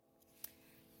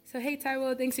So, hey,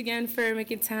 Taiwo, thanks again for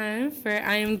making time for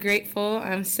I Am Grateful.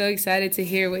 I'm so excited to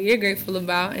hear what you're grateful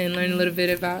about and learn a little bit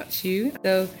about you.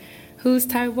 So, who's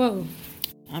Taiwo?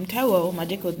 I'm Taiwo,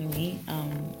 magical to me.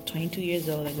 I'm 22 years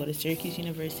old. I go to Syracuse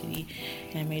University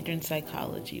and I major in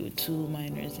psychology with 2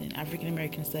 minors in African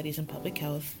American studies and public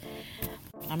health.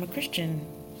 I'm a Christian.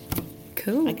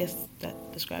 Cool. I guess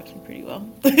that describes me pretty well.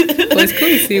 Well, it's cool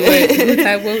to see who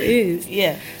Taiwo is.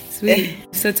 Yeah. Sweet.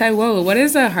 So, Taiwo, what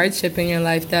is a hardship in your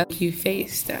life that you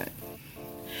faced that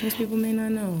most people may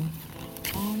not know?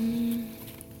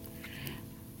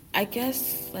 I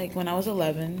guess, when I was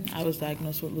 11, I was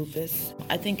diagnosed with lupus.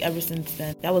 I think ever since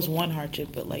then, that was one hardship,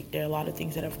 but, there are a lot of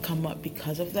things that have come up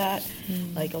because of that.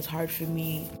 It was hard for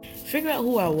me to figure out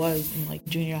who I was in,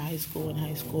 junior high school and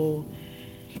high school.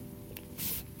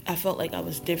 I felt like I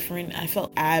was different. I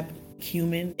felt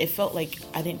human. It felt like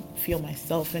I didn't feel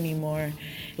myself anymore.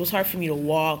 It was hard for me to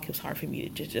walk. It was hard for me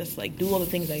to just do all the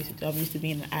things I used to do. I used to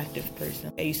be an active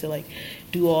person. I used to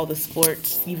do all the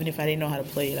sports. Even if I didn't know how to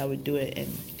play it, I would do it.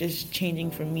 And just changing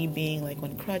from me being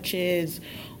on crutches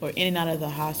or in and out of the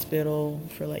hospital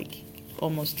for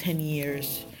almost 10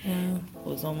 years. It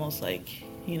was almost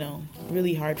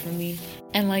really hard for me.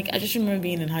 And I just remember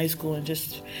being in high school and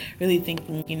just really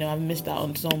thinking, I've missed out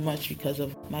on so much because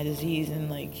of my disease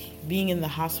and being in the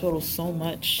hospital so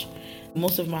much,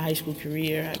 most of my high school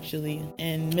career actually,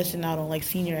 and missing out on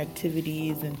senior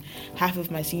activities and half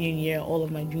of my senior year, all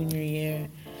of my junior year,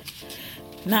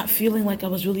 not feeling like I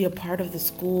was really a part of the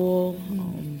school.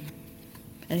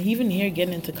 And even here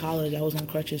getting into college, I was on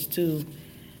crutches too.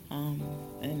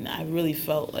 And I really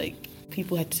felt like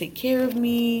people had to take care of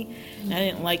me. And I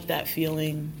didn't like that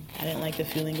feeling. I didn't like the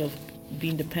feeling of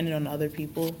being dependent on other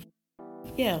people.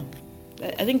 Yeah,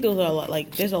 I think those are a lot.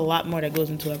 There's a lot more that goes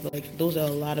into it, but those are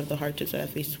a lot of the hardships that I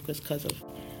faced because of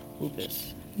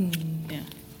lupus. Yeah.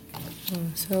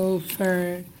 So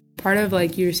for part of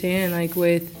you were saying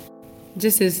with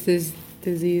just this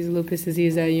disease, lupus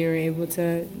disease that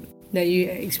you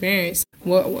experienced,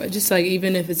 what just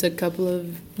even if it's a couple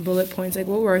of bullet points,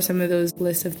 what were some of those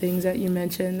lists of things that you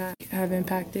mentioned that have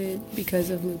impacted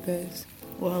because of lupus?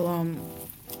 Well,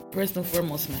 first and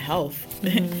foremost, my health.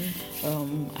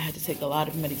 I had to take a lot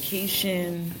of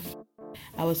medication.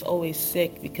 I was always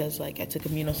sick because I took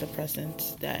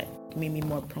immunosuppressants that made me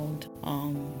more prone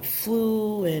to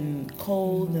flu and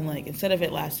cold, and instead of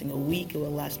it lasting a week, it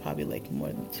would last probably more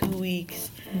than 2 weeks.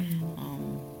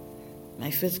 My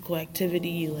physical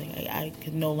activity, I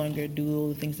could no longer do all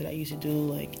the things that I used to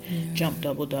do, jump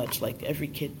double dutch like every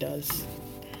kid does.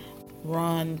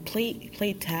 Run,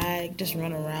 play tag, just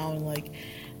run around,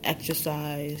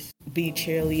 exercise, be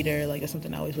cheerleader. That's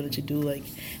something I always wanted to do,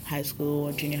 high school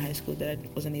or junior high school that I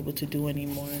wasn't able to do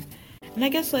anymore. And I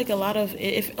guess a lot of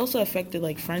it also affected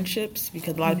friendships,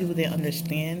 because a lot of people didn't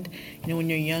understand. When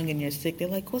you're young and you're sick, they're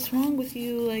like, "What's wrong with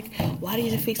you? Why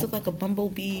does your face look like a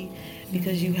bumblebee?"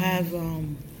 Because you have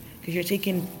because you're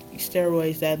taking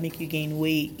steroids that make you gain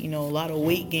weight. A lot of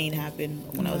weight gain happened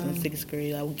when I was in 6th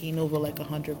grade. I would gain over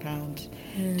 100 pounds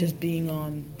just being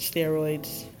on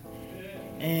steroids.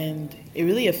 And it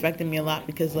really affected me a lot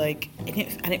because I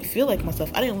didn't feel like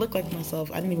myself. I didn't look like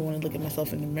myself. I didn't even want to look at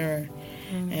myself in the mirror.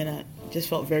 And I just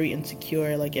felt very insecure.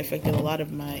 It affected a lot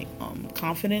of my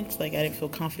confidence. I didn't feel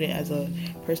confident as a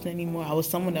person anymore. I was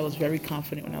someone that was very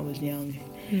confident when I was young,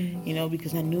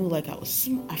 because I knew I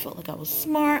felt like I was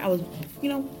smart. I was,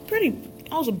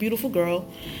 I was a beautiful girl.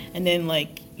 And then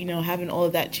having all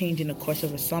of that change in the course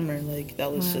of a summer,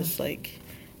 that was just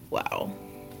wow.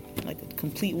 A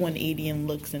complete 180 in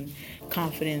looks and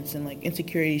confidence, and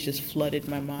insecurities just flooded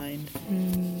my mind.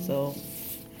 So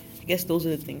I guess those are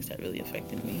the things that really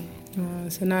affected me.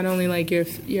 So not only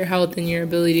your health and your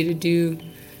ability to do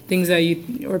things that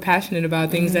you were passionate about,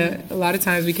 things that a lot of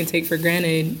times we can take for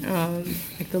granted,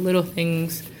 the little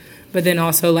things, but then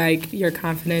also your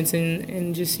confidence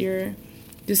and just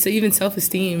even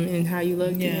self-esteem and how you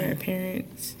looked and your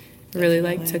appearance really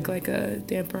took a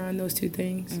damper on those two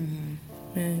things.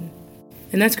 Man.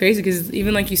 And that's crazy because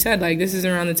even you said, this is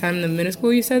around the time in the middle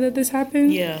school you said that this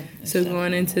happened? Yeah. So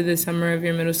going into the summer of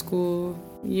your middle school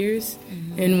years,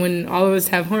 and when all of us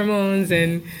have hormones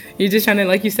and you're just trying to,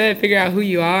 like you said, figure out who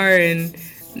you are, and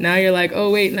now you're oh,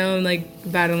 wait, now I'm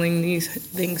battling these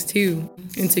things too,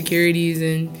 insecurities,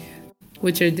 and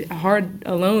which are hard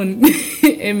alone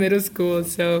in middle school.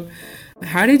 So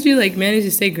how did you manage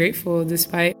to stay grateful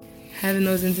despite having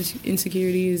those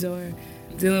insecurities or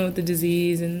dealing with the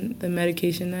disease and the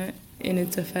medication that and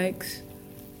its effects?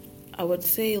 I would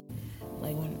say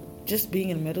when just being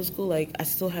in middle school, I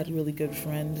still had really good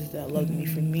friends that loved me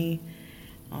for me.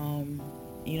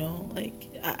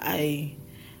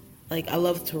 I Like, I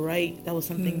love to write. That was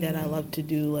something that I loved to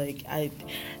do.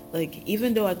 Like,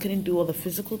 even though I couldn't do all the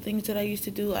physical things that I used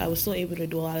to do, I was still able to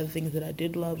do a lot of the things that I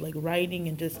did love, like writing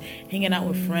and just hanging out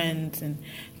with friends and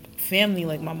family.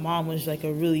 Like, my mom was like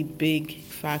a really big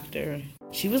factor.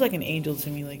 She was like an angel to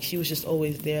me. Like, she was just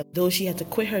always there. Though she had to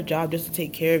quit her job just to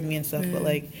take care of me and stuff, but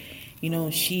like, you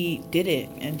know, she did it,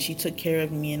 and she took care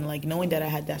of me, and like knowing that I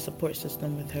had that support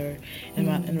system with her and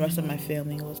and the rest of my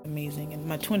family was amazing. And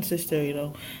my twin sister, you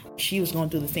know, she was going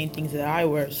through the same things that I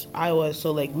was,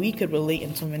 so like we could relate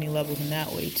in so many levels in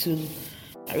that way too.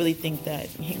 I really think that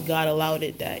God allowed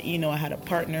it, that, you know, I had a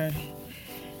partner,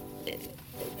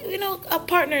 you know, a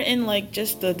partner in like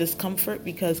just the discomfort,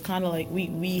 because kind of like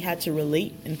we had to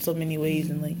relate in so many ways,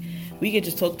 and like we could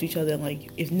just talk to each other, and like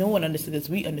if no one understood us,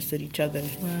 we understood each other.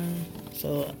 Wow.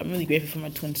 So I'm really grateful for my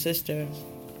twin sister.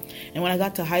 And when I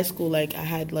got to high school, like I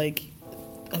had like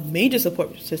a major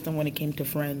support system when it came to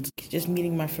friends. Just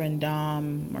meeting my friend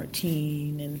Dom,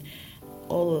 Martine, and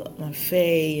all of my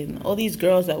Faye, and all these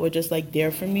girls that were just like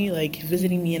there for me, like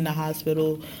visiting me in the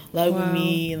hospital, loving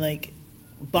me, and like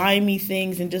buying me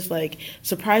things, and just like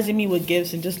surprising me with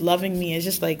gifts, and just loving me. It's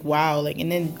just like, wow. Like,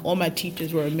 and then all my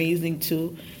teachers were amazing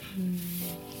too.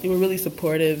 They were really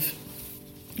supportive,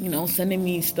 you know, sending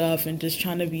me stuff and just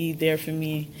trying to be there for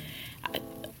me.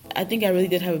 I think I really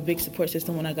did have a big support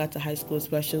system when I got to high school,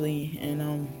 especially.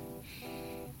 And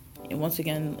once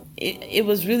again, it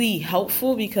was really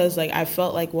helpful, because like I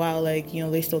felt like, wow, like, you know,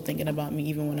 they're still thinking about me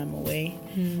even when I'm away.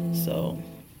 So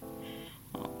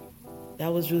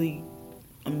that was really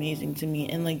amazing to me.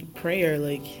 And like prayer,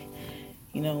 like,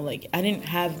 you know, like I didn't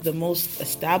have the most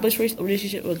established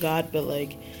relationship with God, but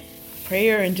like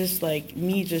prayer and just like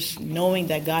me just knowing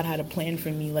that God had a plan for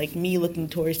me, like me looking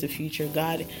towards the future.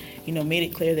 God, you know, made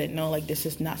it clear that no, like this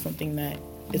is not something that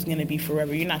is going to be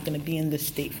forever. You're not going to be in this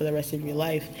state for the rest of your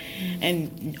life.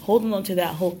 And holding on to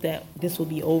that hope that this will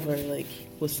be over, like,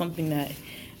 was something that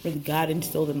really God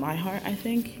instilled in my heart, I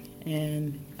think.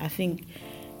 And I think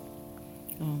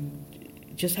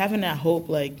just having that hope,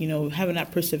 like, you know, having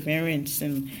that perseverance,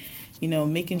 and, you know,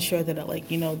 making sure that,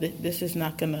 like, you know, this is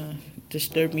not going to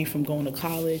disturb me from going to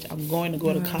college. I'm going to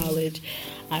go to college.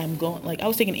 I'm going, like, I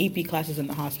was taking AP classes in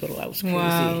the hospital. I was crazy.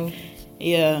 Wow.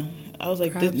 Yeah. I was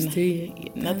like,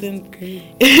 nothing.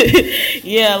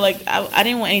 Yeah, like, I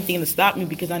didn't want anything to stop me,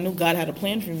 because I knew God had a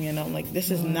plan for me. And I'm like,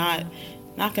 this is not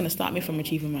going to stop me from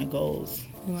achieving my goals.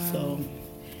 Wow. So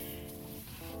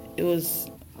it was,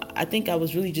 I think I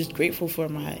was really just grateful for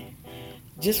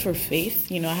for faith.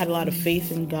 You know, I had a lot of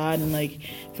faith in God, and like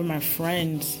for my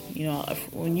friends, you know,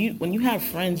 when you have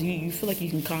friends, you feel like you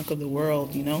can conquer the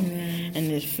world, you know. And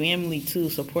there's family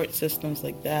too, support systems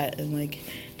like that, and like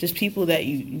just people that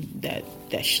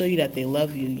show you that they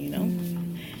love you, you know,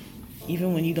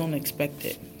 even when you don't expect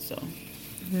it. So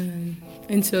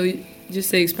and so just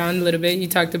to expound a little bit, you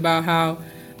talked about how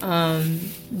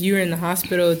you were in the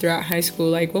hospital throughout high school.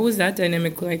 Like, what was that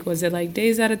dynamic like? Was it like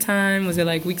days at a time? Was it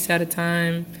like weeks at a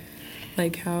time?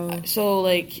 Like, how? So,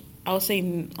 like, I would say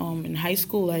in high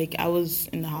school, like, I was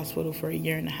in the hospital for 1.5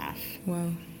 years. Wow.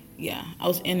 Yeah, I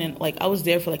was I was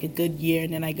there for like a good year,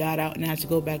 and then I got out and I had to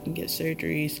go back and get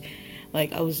surgeries.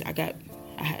 Like,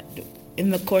 I had in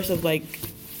the course of like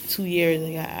 2 years,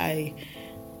 like I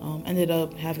ended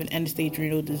up having end-stage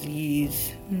renal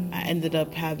disease. I ended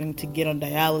up having to get on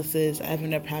dialysis. I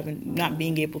ended up not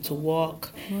being able to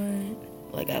walk. What?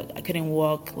 Like, I couldn't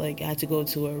walk. Like, I had to go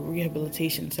to a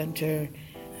rehabilitation center.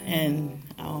 And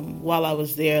while I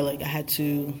was there, like,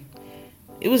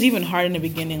 it was even hard in the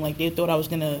beginning. Like, they thought I was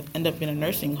going to end up in a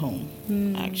nursing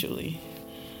home, actually.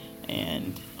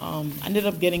 And I ended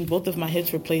up getting both of my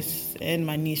hips replaced and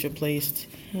my knees replaced.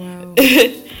 Wow.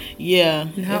 Yeah.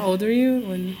 And how old are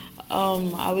you?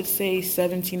 I would say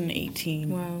 17 and 18.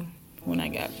 Wow. When I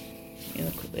got,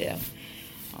 yeah.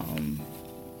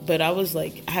 But I was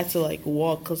like, I had to like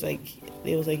walk, because like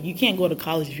it was like, you can't go to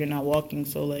college if you're not walking.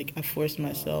 So like I forced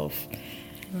myself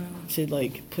to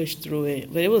like push through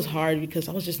it. But it was hard, because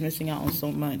I was just missing out on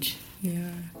so much. Yeah.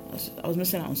 I was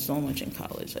missing out on so much in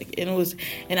college. Like, and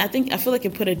I feel like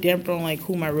it put a damper on like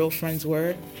who my real friends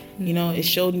were. You know, it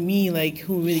showed me like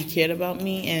who really cared about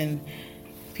me, and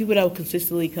people that would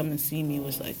consistently come and see me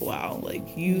was like, wow,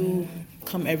 like you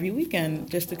come every weekend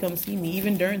just to come see me,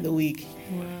 even during the week.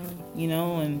 Wow. You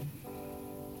know, and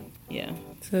yeah.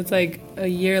 So it's like a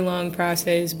year-long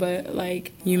process, but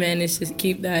like you managed to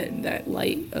keep that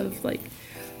light of like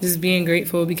just being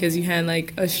grateful, because you had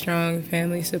like a strong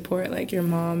family support, like your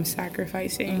mom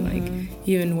sacrificing, like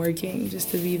even working just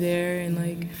to be there, and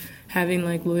like having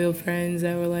like loyal friends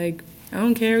that were like, I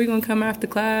don't care, we're gonna come after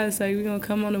class, like we're gonna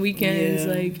come on the weekends,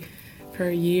 like for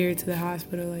a year to the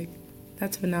hospital. Like,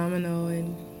 that's phenomenal.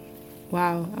 And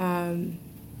wow.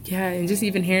 Yeah, and just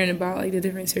even hearing about like the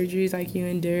different surgeries like you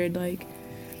endured, like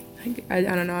I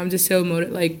don't know, I'm just so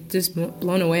just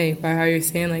blown away by how you're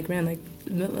saying, like, man, like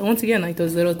once again, like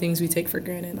those little things we take for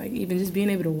granted, like even just being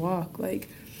able to walk, like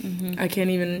I can't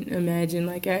even imagine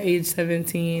like at age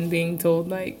 17 being told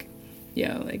like,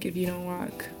 yeah, like if you don't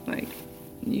walk, like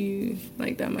you,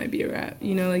 like that might be a wrap,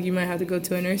 you know, like you might have to go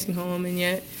to a nursing home. And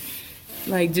yet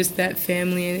like just that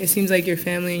family, and it seems like your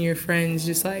family and your friends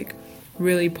just like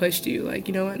really pushed you, like,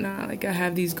 you know what, nah, like I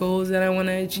have these goals that I want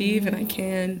to achieve and I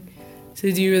can. So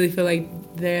do you really feel like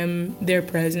their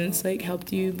presence like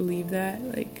helped you believe that,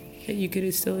 like that you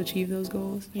could still achieve those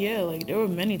goals? Yeah, like there were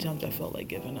many times I felt like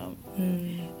giving up,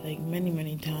 like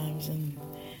many times. And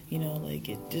you know, like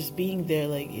it just being there,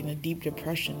 like in a deep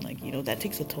depression, like, you know, that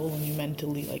takes a toll on you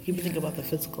mentally. Like you think about the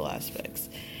physical aspects,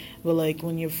 but like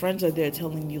when your friends are there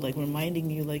telling you, like reminding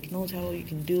you, like, no, Taiwo, you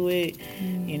can do it.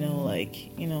 You know,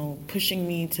 like, you know, pushing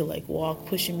me to like walk,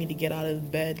 pushing me to get out of the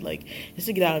bed. Like just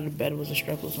to get out of the bed was a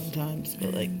struggle sometimes,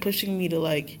 but like pushing me to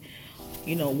like,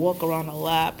 you know, walk around a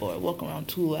lap or walk around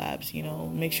 2 laps, you know,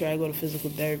 make sure I go to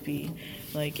physical therapy.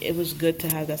 Like it was good to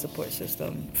have that support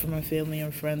system from my family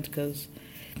and friends, because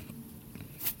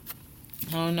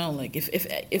I don't know, like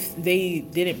if they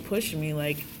didn't push me,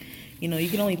 like, you know, you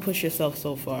can only push yourself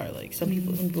so far. Like some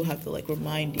people have to like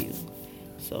remind you.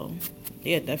 So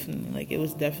yeah, definitely, like it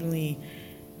was definitely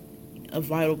a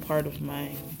vital part of my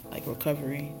like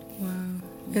recovery. Wow.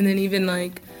 And then even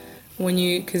like when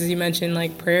because you mentioned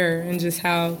like prayer and just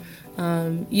how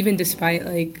even despite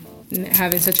like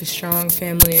having such a strong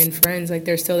family and friends, like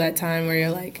there's still that time where you're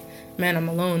like, man, I'm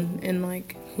alone, and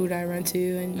like who do I run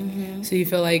to? And so you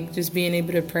feel like just being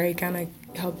able to pray kind of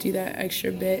helped you that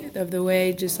extra bit of the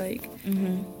way, just like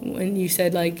when you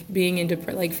said like being in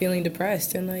like feeling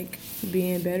depressed and like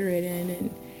being bedridden,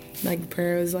 and like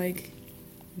prayer was like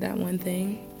that one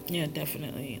thing. Yeah,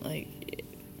 definitely.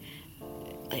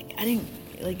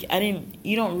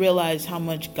 You don't realize how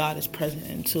much God is present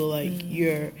until like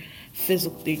your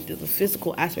the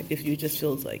physical aspect of you just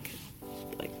feels like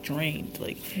drained.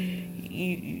 Like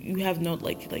you have no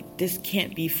like this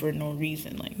can't be for no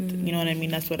reason. Like you know what I mean?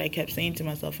 That's what I kept saying to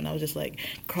myself, and I was just like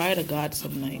cry to God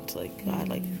some nights, like, God,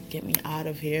 like get me out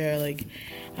of here. Like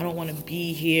I don't want to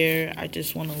be here. I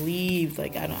just want to leave.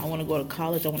 Like I want to go to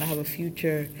college. I want to have a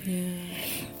future. Yeah.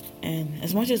 And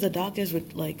as much as the doctors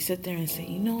would like sit there and say,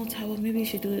 you know, Taiwo, maybe you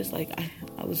should do this, like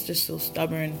I was just so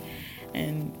stubborn.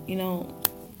 And you know,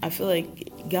 I feel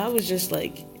like God was just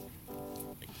like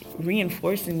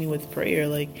reinforcing me with prayer,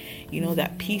 like, you know,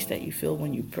 that peace that you feel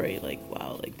when you pray, like,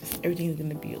 wow, like everything's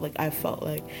gonna be like, I felt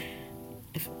like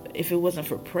if it wasn't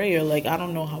for prayer, like I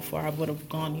don't know how far I would have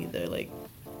gone either. Like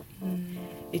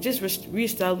it just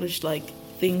reestablished like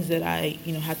things that I,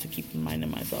 you know, had to keep in mind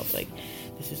in myself, like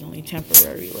this is only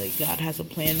temporary, like God has a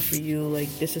plan for you, like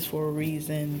this is for a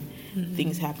reason.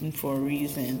 Things happen for a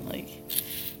reason, like.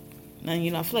 And,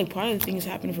 you know, I feel like part of the things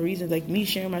happen for reasons, like me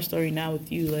sharing my story now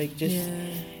with you, like just,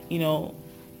 you know,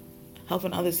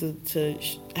 helping others to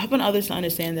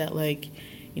understand that, like,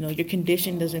 you know, your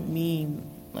condition doesn't mean,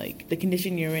 like, the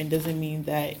condition you're in doesn't mean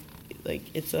that, like,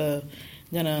 it's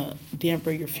gonna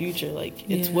damper your future. Like,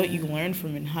 it's what you learn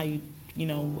from it and how you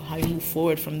move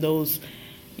forward from those,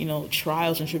 you know,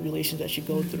 trials and tribulations that you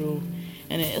go through.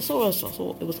 And it was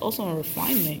also a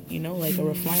refinement, you know, like a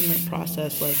refinement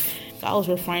process. Like God was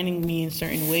refining me in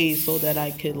certain ways so that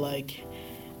I could, like,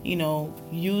 you know,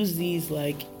 use these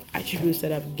like attributes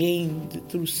that I've gained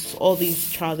through all these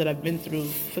trials that I've been through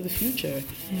for the future.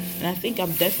 And I think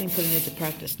I'm definitely putting it into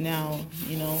practice now,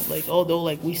 you know, like although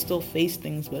like we still face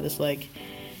things, but it's like,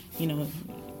 you know,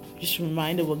 just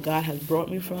reminded what God has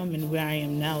brought me from and where I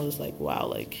am now is like, wow,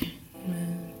 like,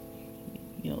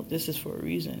 you know, this is for a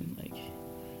reason. Like,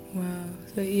 wow.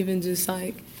 So even just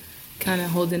like kind of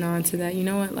holding on to that, you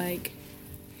know what, like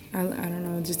I don't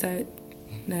know, just that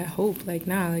hope, like,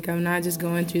 nah, like I'm not just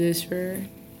going through this for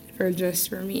just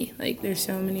for me. Like there's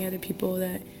so many other people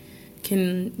that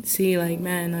can see, like,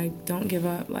 man, like don't give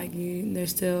up, like there's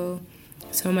still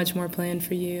so much more planned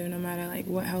for you, no matter like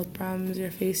what health problems you're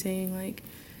facing, like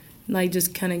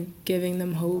just kind of giving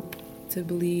them hope to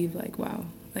believe, like, wow,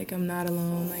 like I'm not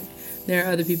alone, like there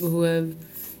are other people who have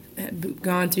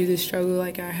gone through this struggle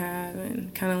like I have,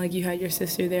 and kind of like you had your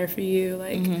sister there for you,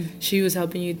 like she was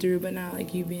helping you through, but now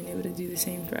like you being able to do the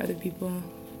same for other people.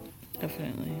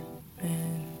 Definitely.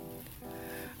 And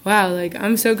wow, like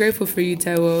I'm so grateful for you,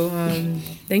 Taiwo.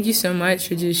 Thank you so much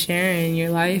for just sharing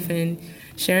your life and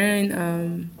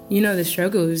sharing, you know, the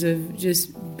struggles of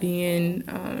just being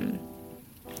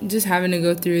just having to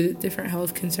go through different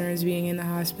health concerns, being in the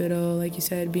hospital, like you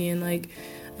said, being like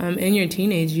in your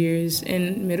teenage years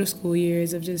and middle school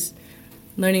years of just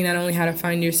learning not only how to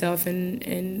find yourself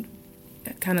and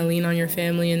kind of lean on your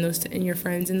family and your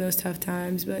friends in those tough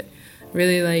times, but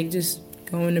really like just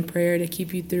going to prayer to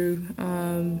keep you through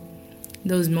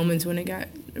those moments when it got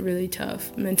really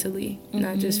tough mentally,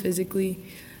 not just physically.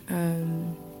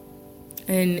 And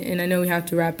I know we have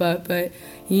to wrap up, but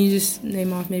can you just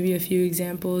name off maybe a few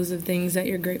examples of things that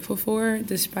you're grateful for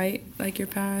despite like your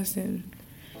past? And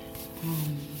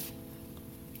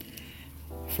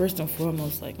first and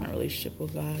foremost, like my relationship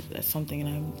with God, that's something that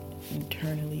I'm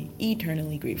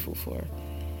eternally grateful for.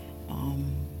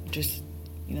 Just,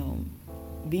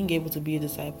 being able to be a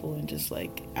disciple and just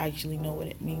like actually know what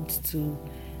it means to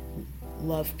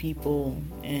love people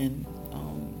and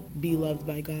be loved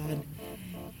by God.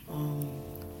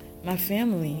 My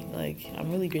family, like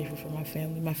I'm really grateful for my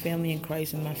family in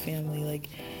Christ, and my family, like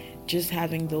just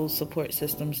having those support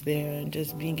systems there and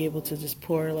just being able to just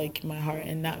pour like my heart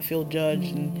and not feel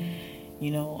judged, and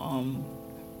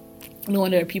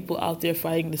knowing there are people out there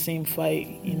fighting the same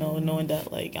fight, knowing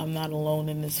that like I'm not alone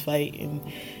in this fight, and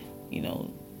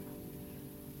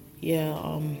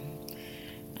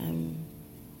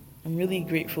I'm really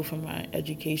grateful for my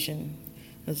education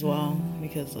as well,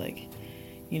 because like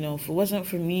if it wasn't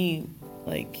for me,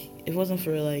 like if it wasn't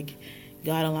for like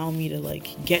God allowing me to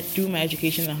like get through my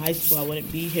education in high school, I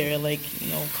wouldn't be here. Like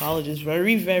college is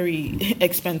very, very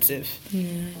expensive.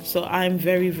 So I'm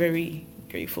very, very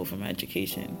grateful for my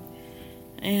education,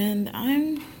 and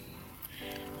I'm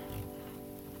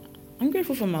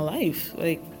grateful for my life,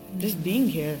 like just being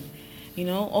here,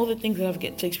 all the things that I've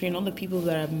get to experience, all the people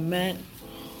that I've met,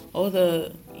 all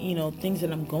the things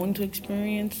that I'm going to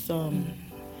experience,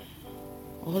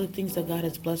 all the things that God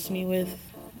has blessed me with,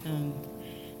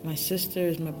 my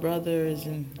sisters, my brothers,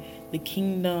 and the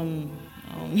kingdom,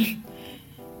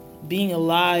 being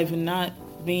alive and not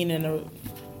being in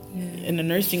a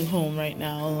nursing home right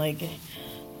now, and like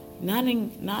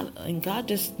and God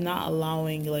just not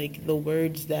allowing like the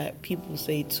words that people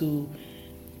say to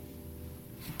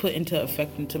put into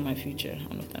effect into my future. I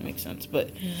don't know if that makes sense,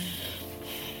 but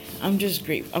I'm just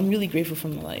grateful. I'm really grateful for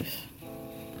my life.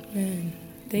 Man,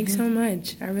 thanks so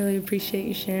much. I really appreciate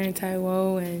you sharing,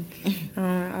 Taiwo, and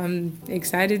I'm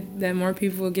excited that more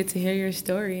people will get to hear your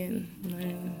story and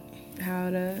learn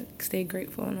how to stay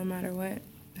grateful no matter what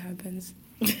happens.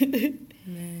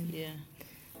 Man. Yeah.